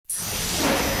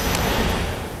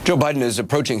Joe Biden is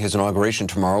approaching his inauguration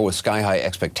tomorrow with sky-high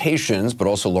expectations, but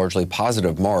also largely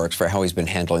positive marks for how he's been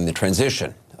handling the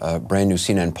transition. A brand new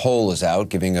CNN poll is out,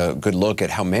 giving a good look at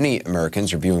how many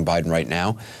Americans are viewing Biden right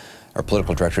now. Our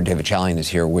political director, David Chalian, is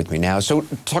here with me now. So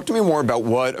talk to me more about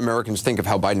what Americans think of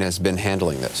how Biden has been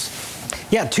handling this.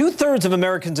 Yeah, 2/3 of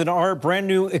Americans in our brand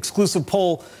new exclusive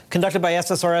poll conducted by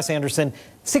SSRS, Anderson,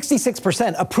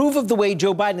 66% approve of the way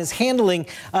Joe Biden is handling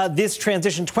this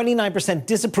transition, 29%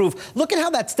 disapprove. Look at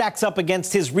how that stacks up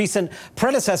against his recent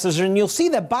predecessors. And you'll see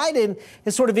that Biden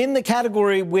is sort of in the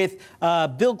category with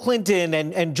Bill Clinton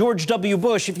and George W.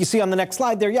 Bush. If you see on the next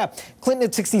slide there, yeah, Clinton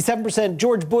at 67%,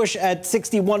 George Bush at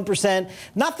 61%.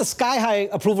 Not the sky-high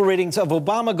approval ratings of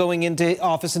Obama going into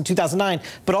office in 2009,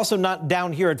 but also not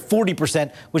down here at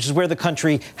 40%, which is where the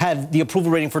country had the approval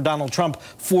rating for Donald Trump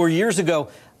 4 years ago.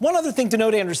 One other thing to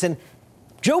note, Anderson,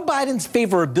 Joe Biden's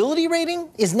favorability rating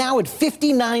is now at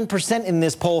 59% in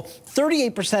this poll.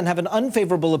 38% have an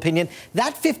unfavorable opinion.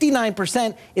 That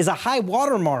 59% is a high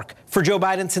watermark for Joe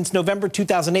Biden since November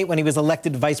 2008 when he was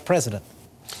elected vice president.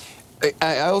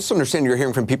 I also understand you're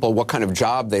hearing from people what kind of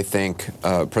job they think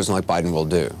a president like Biden will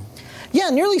do. Yeah,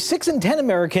 nearly 6 in 10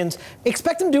 Americans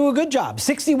expect him to do a good job.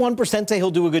 61% say he'll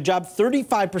do a good job.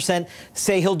 35%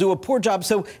 say he'll do a poor job.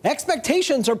 So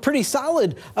expectations are pretty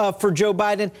solid for Joe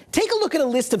Biden. Take a look at a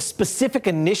list of specific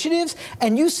initiatives,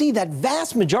 and you see that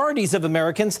vast majorities of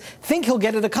Americans think he'll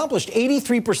get it accomplished.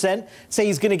 83% say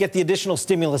he's going to get the additional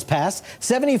stimulus pass.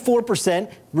 74%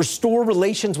 restore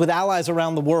relations with allies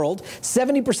around the world.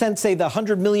 70% say the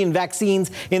 100 million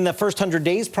vaccines in the first 100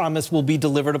 days promise will be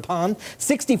delivered upon.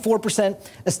 64%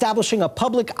 establishing a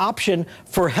public option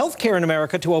for health care in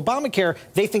America to Obamacare.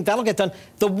 They think that'll get done.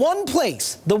 The one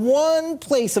place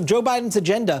of Joe Biden's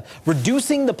agenda,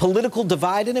 reducing the political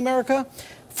divide in America,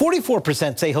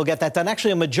 44% say he'll get that done.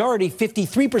 Actually, a majority,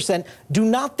 53%, do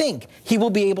not think he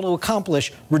will be able to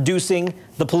accomplish reducing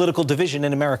the political division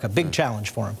in America. Big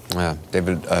challenge for him. Yeah,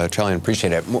 David Chalian,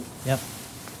 appreciate it. Yep.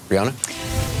 Brianna?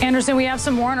 Anderson, we have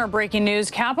some more on our breaking news.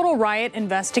 Capitol riot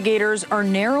investigators are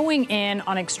narrowing in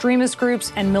on extremist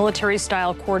groups and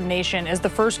military-style coordination as the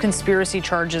first conspiracy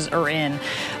charges are in.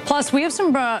 Plus, we have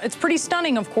some, it's pretty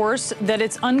stunning, of course, that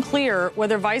it's unclear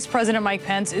whether Vice President Mike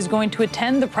Pence is going to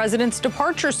attend the president's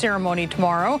departure ceremony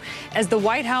tomorrow, as the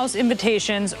White House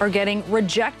invitations are getting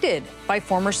rejected by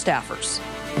former staffers.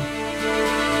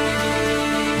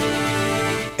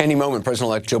 Any moment,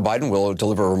 President-elect Joe Biden will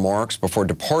deliver remarks before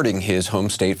departing his home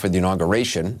state for the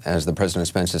inauguration as the president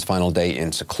spends his final day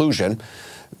in seclusion.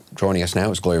 Joining us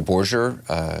now is Gloria Borger,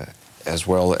 as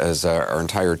well as our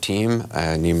entire team,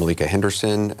 Nia Malika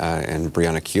Henderson and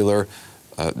Brianna Keeler.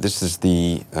 This is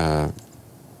the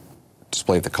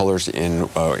display of the colors in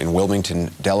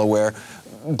Wilmington, Delaware.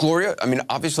 Gloria, I mean,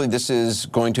 obviously this is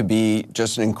going to be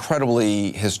just an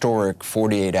incredibly historic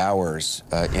 48 hours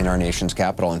in our nation's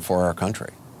capital and for our country.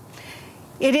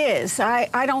 It is.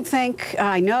 I don't think,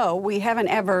 I know, we haven't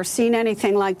ever seen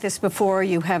anything like this before.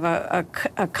 You have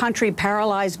a country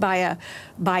paralyzed by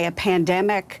a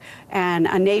pandemic and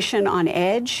a nation on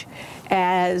edge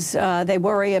as they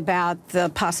worry about the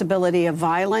possibility of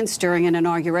violence during an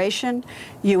inauguration.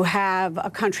 You have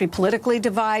a country politically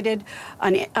divided,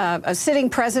 a sitting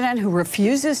president who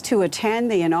refuses to attend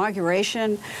the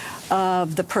inauguration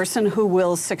of the person who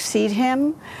will succeed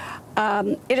him.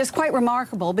 It is quite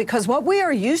remarkable because what we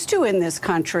are used to in this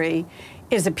country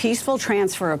is a peaceful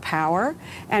transfer of power,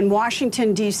 and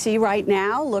Washington, D.C. right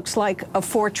now looks like a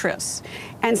fortress.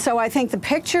 And so I think the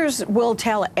pictures will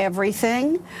tell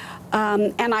everything.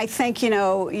 And I think, you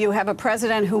know, you have a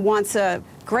president who wants a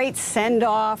great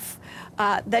send-off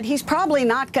that he's probably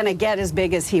not going to get as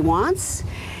big as he wants.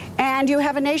 And you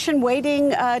have a nation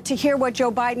waiting to hear what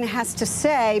Joe Biden has to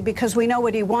say, because we know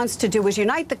what he wants to do is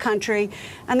unite the country,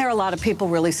 and there are a lot of people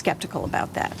really skeptical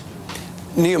about that.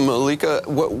 Nia Malika,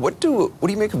 what do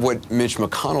you make of what Mitch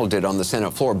McConnell did on the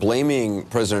Senate floor, blaming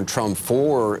President Trump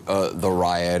for the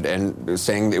riot and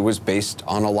saying it was based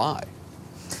on a lie?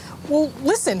 Well,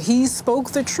 listen, he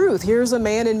spoke the truth. Here's a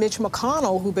man in Mitch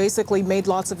McConnell who basically made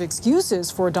lots of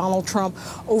excuses for Donald Trump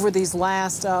over these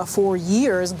last 4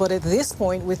 years. But at this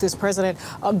point, with this president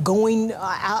going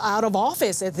out of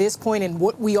office at this point, and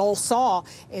what we all saw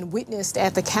and witnessed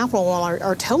at the Capitol on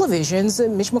our televisions,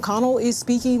 Mitch McConnell is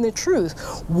speaking the truth.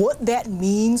 What that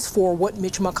means for what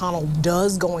Mitch McConnell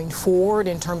does going forward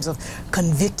in terms of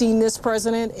convicting this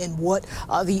president and what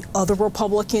the other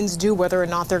Republicans do, whether or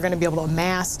not they're going to be able to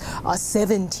amass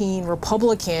 17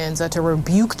 Republicans to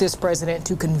rebuke this president,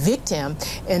 to convict him,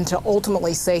 and to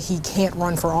ultimately say he can't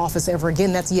run for office ever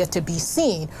again. That's yet to be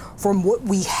seen. From what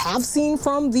we have seen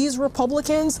from these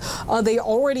Republicans, they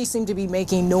already seem to be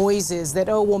making noises that,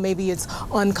 oh, well, maybe it's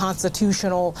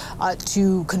unconstitutional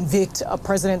to convict a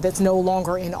president that's no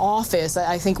longer in office.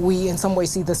 I think we in some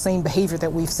ways see the same behavior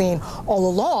that we've seen all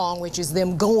along, which is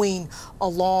them going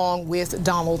along with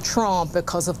Donald Trump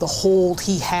because of the hold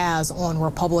he has on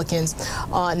Republicans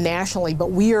nationally.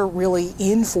 But we are really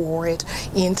in for it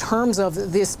in terms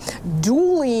of this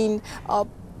dueling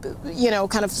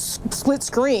kind of split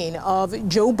screen of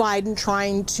Joe Biden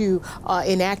trying to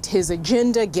enact his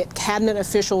agenda, get cabinet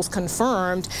officials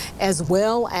confirmed, as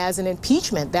well as an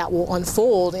impeachment that will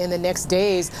unfold in the next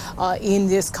days in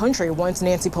this country once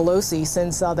Nancy Pelosi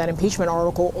sends that impeachment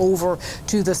article over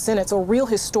to the Senate. So a real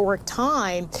historic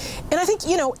time. And I think,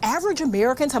 average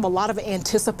Americans have a lot of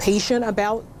anticipation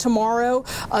about tomorrow.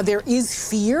 There is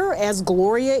fear, as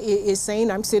Gloria is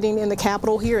saying. I'm sitting in the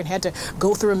Capitol here and had to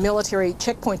go through a military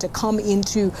checkpoint to come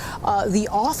into the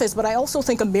office. But I also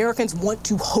think Americans want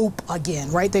to hope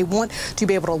again, right? They want to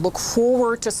be able to look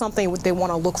forward to something. They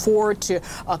want to look forward to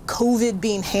COVID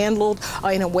being handled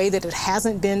in a way that it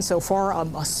hasn't been so far,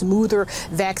 a smoother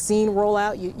vaccine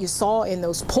rollout. You saw in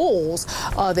those polls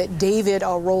that David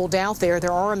rolled out there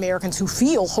are Americans who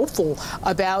feel hopeful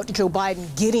about Joe Biden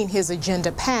getting his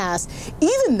agenda passed,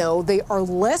 even though they are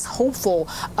less hopeful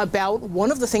about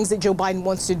one of the things that Joe Biden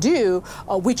wants to do,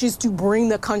 which is to bring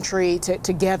the country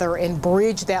together and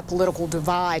bridge that political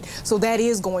divide. So that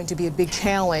is going to be a big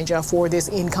challenge for this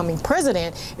incoming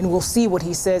president, and we'll see what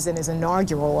he says in his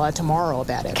inaugural tomorrow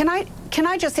about it. Can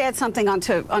I just add something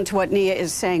onto what Nia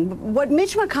is saying? What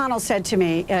Mitch McConnell said to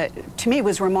me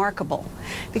was remarkable,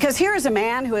 because here is a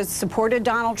man who has supported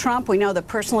Donald Trump. We know that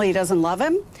personally he doesn't love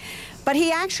him, but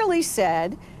he actually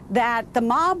said that the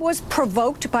mob was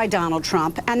provoked by Donald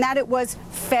Trump and that it was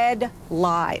fed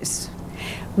lies.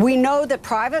 We know that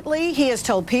privately he has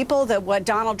told people that what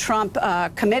Donald Trump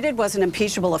committed was an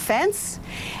impeachable offense.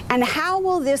 And how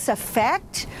will this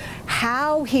affect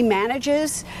how he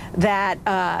manages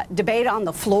that debate on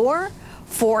the floor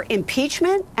for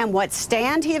impeachment, and what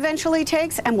stand he eventually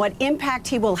takes, and what impact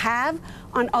he will have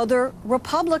on other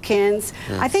Republicans?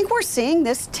 I think we're seeing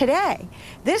this today.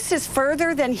 This is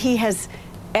further than he has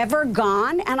ever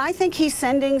gone, and I think he's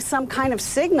sending some kind of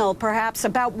signal perhaps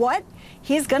about what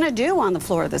he's going to do on the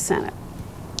floor of the Senate.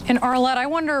 And Arlette, I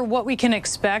wonder what we can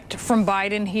expect from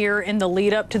Biden here in the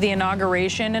lead up to the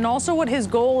inauguration, and also what his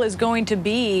goal is going to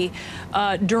be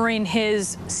during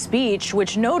his speech,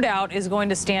 which no doubt is going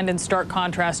to stand in stark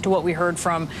contrast to what we heard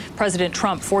from President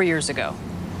Trump 4 years ago.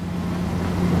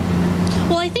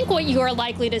 Well, I think what you are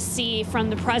likely to see from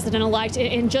the president-elect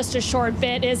in just a short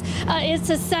bit is it's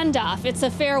a send-off. It's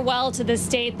a farewell to the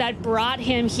state that brought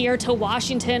him here to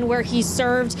Washington, where he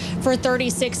served for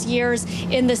 36 years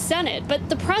in the Senate. But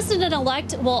the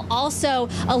president-elect will also,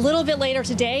 a little bit later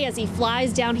today, as he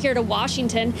flies down here to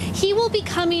Washington, he will be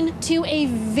coming to a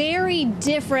very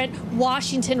different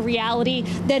Washington reality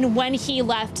than when he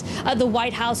left the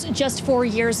White House just 4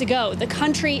 years ago. The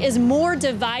country is more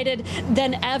divided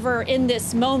than ever in this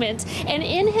moment. And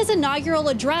in his inaugural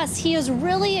address, he is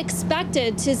really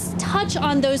expected to touch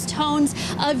on those tones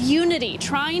of unity,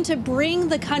 trying to bring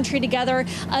the country together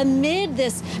amid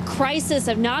this crisis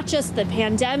of not just the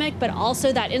pandemic, but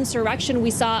also that insurrection we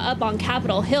saw up on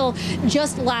Capitol Hill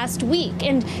just last week.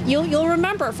 And you'll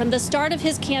remember from the start of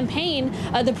his campaign,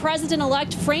 the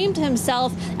president-elect framed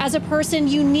himself as a person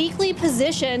uniquely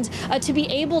positioned to be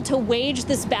able to wage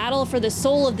this battle for the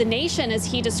soul of the nation, as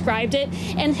he described it.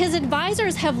 And his advisors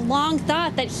have long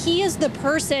thought that he is the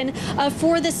person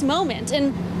for this moment.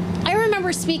 And I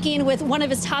remember speaking with one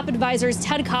of his top advisors,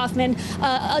 Ted Kaufman,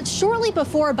 shortly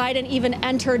before Biden even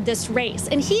entered this race.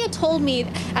 And he had told me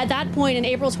at that point in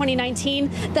April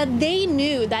 2019 that they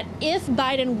knew that if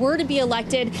Biden were to be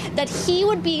elected, that he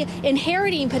would be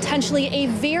inheriting potentially a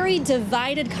very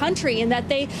divided country, and that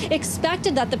they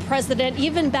expected that the president,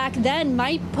 even back then,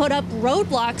 might put up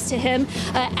roadblocks to him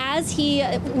as he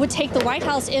would take the White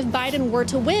House if Biden were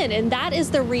to win. And that is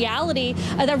the reality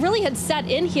that really had set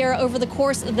in here over the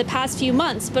course of the past few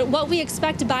months. But what we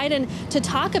expect Biden to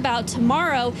talk about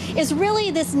tomorrow is really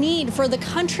this need for the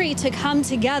country to come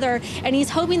together, and he's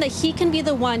hoping that he can be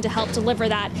the one to help deliver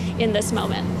that in this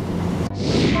moment.